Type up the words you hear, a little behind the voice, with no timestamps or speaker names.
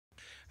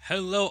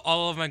Hello,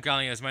 all of my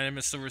GraalOnliners. My name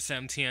is Silver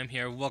Sam TM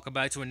here. Welcome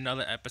back to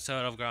another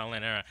episode of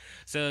GraalOnline Era.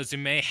 So, as you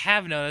may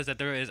have noticed, that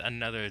there is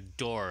another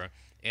door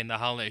in the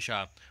holiday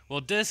shop. Well,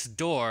 this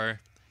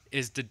door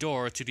is the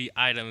door to the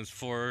items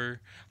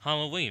for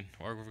Halloween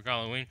or for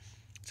Halloween.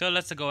 So,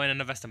 let's go in and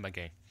invest in my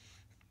game.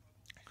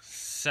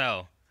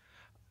 So,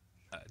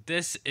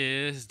 this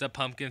is the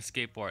pumpkin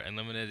skateboard, and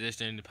limited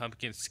edition the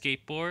pumpkin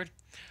skateboard.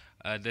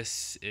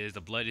 This is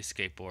the bloody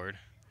skateboard.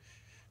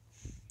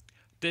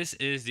 This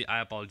is the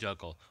eyeball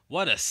juggle.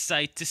 What a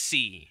sight to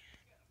see!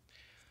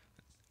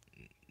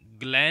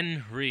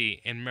 Glenn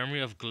Rhee, in memory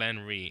of Glenn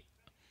Rhee.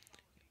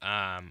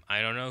 I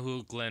don't know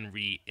who Glenn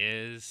Rhee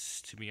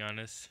is, to be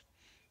honest.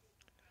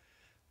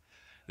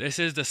 This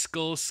is the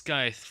Skull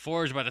Scythe,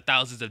 forged by the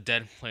thousands of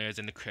dead players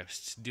in the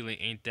crypts, dealing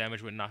 8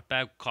 damage with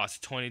knockback, costs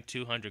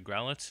 2,200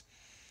 growlets.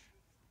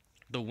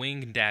 The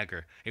Winged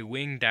Dagger, a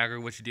winged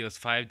dagger which deals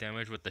 5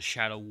 damage with the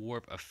Shadow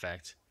Warp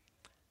effect,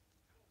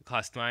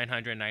 costs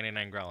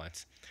 999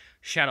 growlets.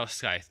 Shadow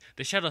Scythe.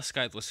 The Shadow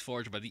Scythe was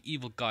forged by the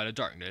evil god of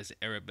darkness,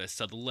 Erebus,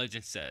 so the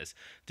legend says.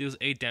 Deals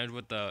 8 damage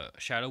with the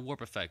Shadow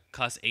Warp effect,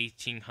 costs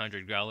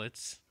 1,800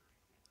 growlets.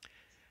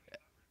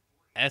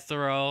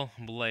 Ethereal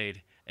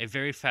Blade. A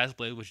very fast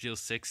blade which deals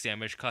 6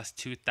 damage, costs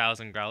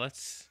 2,000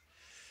 growlets.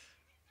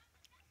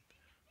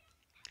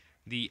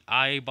 The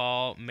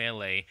Eyeball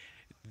Melee.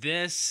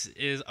 This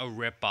is a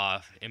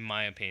ripoff, in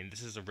my opinion.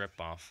 This is a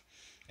ripoff.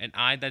 An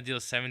eye that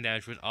deals 7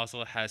 damage, which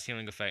also has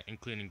healing effect,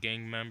 including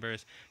gang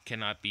members,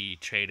 cannot be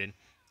traded.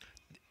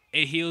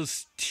 It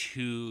heals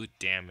 2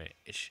 damage.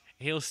 It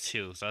heals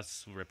 2, so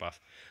that's a ripoff.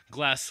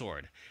 Glass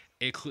Sword.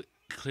 A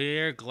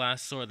clear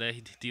glass sword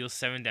that deals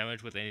 7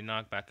 damage with a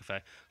knockback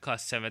effect,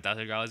 costs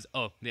 7,000 growlers.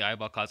 Oh, the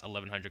eyeball costs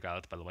 1,100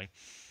 growlers, by the way.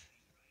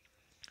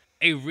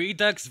 A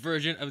redux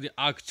version of the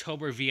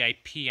October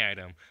VIP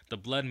item, the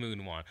Blood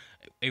Moon wand.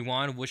 A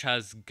wand which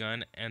has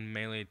gun and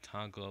melee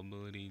toggle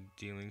ability,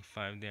 dealing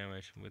 5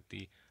 damage with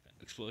the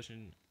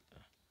explosion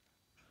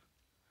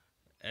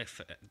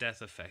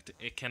death effect.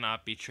 It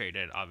cannot be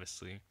traded,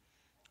 obviously.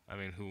 I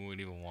mean, who would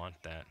even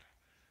want that,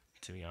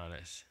 to be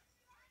honest?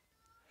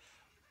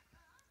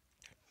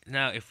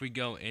 Now, if we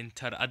go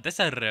into this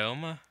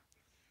room,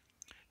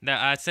 there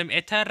are some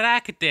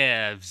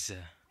interactives.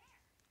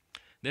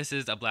 This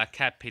is a black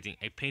cat painting,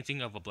 a painting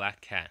of a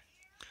black cat.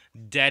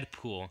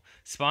 Deadpool.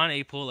 Spawn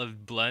a pool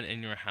of blood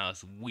in your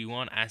house. We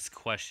won't ask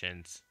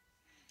questions.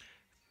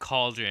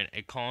 Cauldron.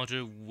 A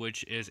cauldron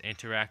which is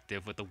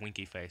interactive with a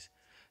winky face.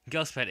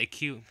 Ghost pet. A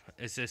cute,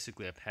 it's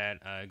basically a pet,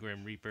 a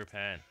Grim Reaper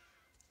pet.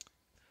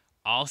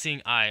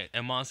 All-seeing eye.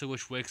 A monster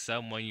which wakes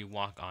up when you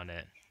walk on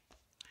it.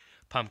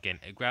 Pumpkin.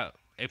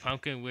 A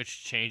pumpkin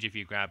which changes if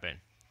you grab it.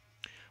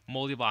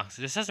 Moldy box.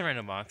 This has a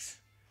random box.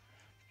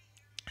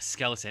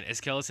 Skeleton. A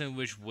skeleton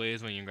which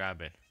weighs when you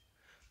grab it.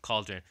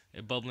 Cauldron.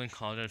 A bubbling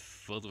cauldron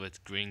filled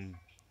with green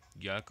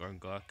yuck or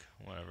guck,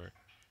 whatever.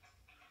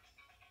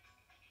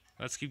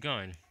 Let's keep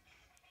going.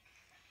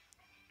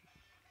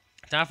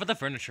 Time for the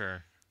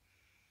furniture.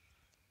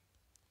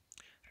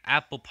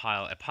 Apple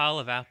pile. A pile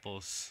of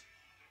apples.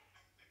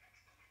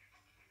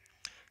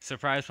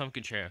 Surprise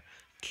pumpkin chair.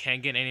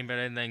 Can't get any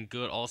better than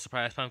good old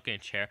surprise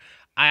pumpkin chair.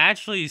 I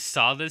actually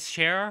saw this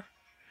chair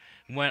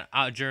went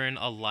out during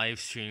a live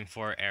stream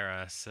for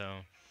Era, so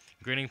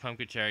grinning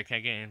pumpkin chair,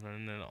 can't get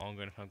anything than all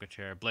grinning pumpkin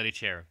chair. Bloody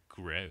chair,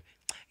 gross.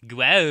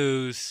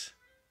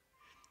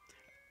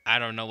 I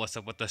don't know what's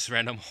up with this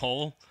random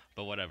hole,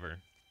 but whatever.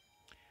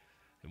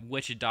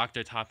 Witch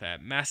Doctor top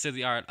hat, master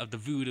the art of the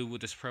voodoo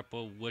with this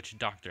purple witch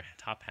doctor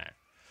top hat.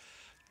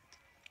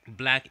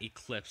 Black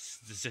eclipse,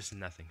 there's just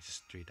nothing,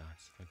 just 3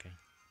 dots. Okay.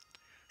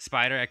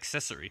 Spider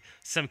accessory.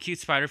 Some cute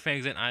spider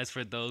fangs and eyes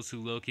for those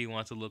who low-key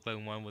want to look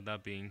like one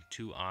without being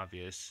too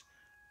obvious.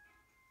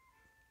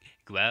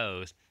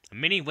 Gross. A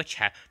mini witch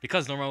hat.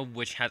 Because normal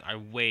witch hats are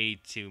way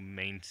too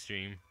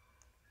mainstream.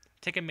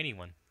 Take a mini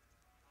one.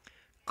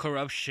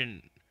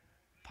 Corruption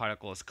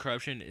particles.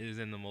 Corruption is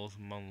in the most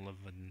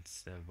malevolent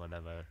of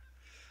whatever.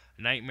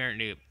 Nightmare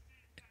noob.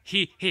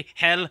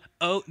 Hell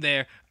out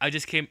there. I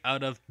just came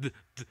out of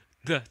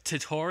the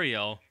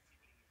tutorial.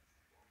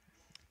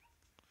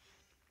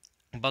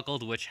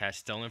 Buckled witch hat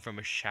stolen from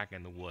a shack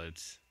in the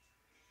woods.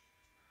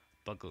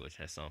 Buckled witch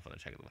hat stolen from the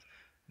shack in the woods.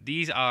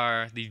 These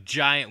are the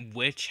giant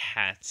witch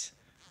hats,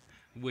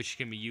 which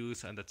can be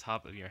used on the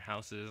top of your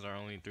houses. Are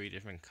only 3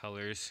 different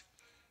colors.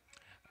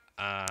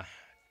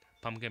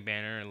 Pumpkin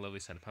banner, a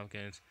lovely set of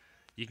pumpkins.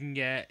 You can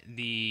get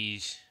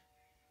these.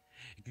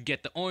 You can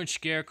get the orange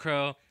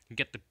scarecrow. You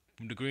can get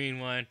the green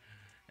one,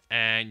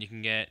 and you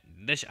can get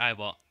this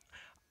eyeball.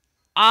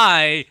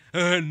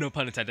 No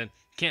pun intended,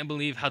 can't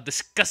believe how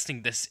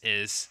disgusting this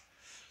is.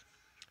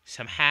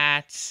 Some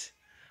hats,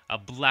 a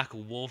black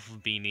wolf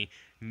beanie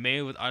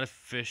made with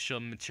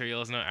artificial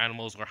materials. No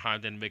animals were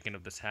harmed in making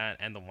of this hat,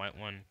 and the white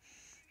one.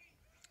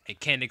 A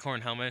candy corn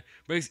helmet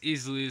breaks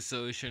easily,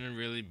 so it shouldn't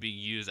really be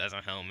used as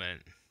a helmet.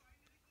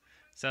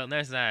 So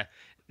there's that.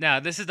 Now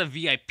this is the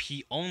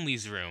VIP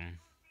only's room.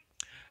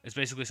 It's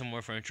basically some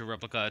more furniture,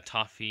 replica,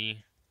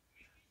 toffee,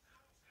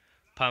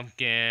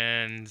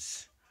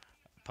 pumpkins,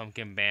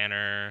 pumpkin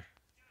banner.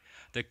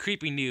 The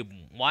creepy noob.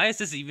 Why is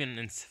this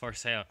even for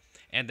sale?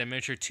 And the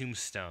miniature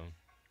tombstone.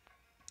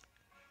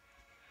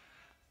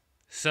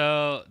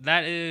 So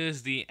that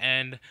is the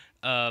end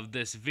of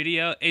this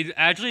video. It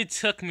actually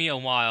took me a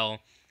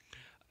while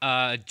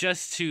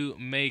just to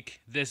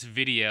make this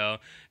video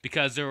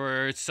because there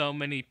were so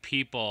many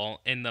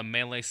people in the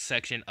melee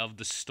section of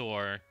the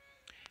store,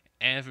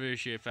 and for the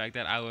sheer fact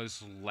that I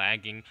was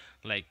lagging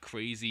like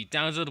crazy,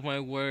 down to the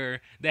point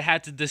where they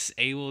had to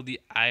disable the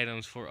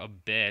items for a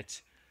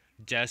bit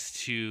just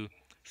to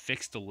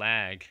fix the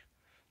lag.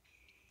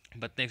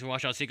 But thanks for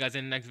watching. I'll see you guys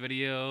in the next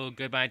video.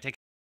 Goodbye. Take care.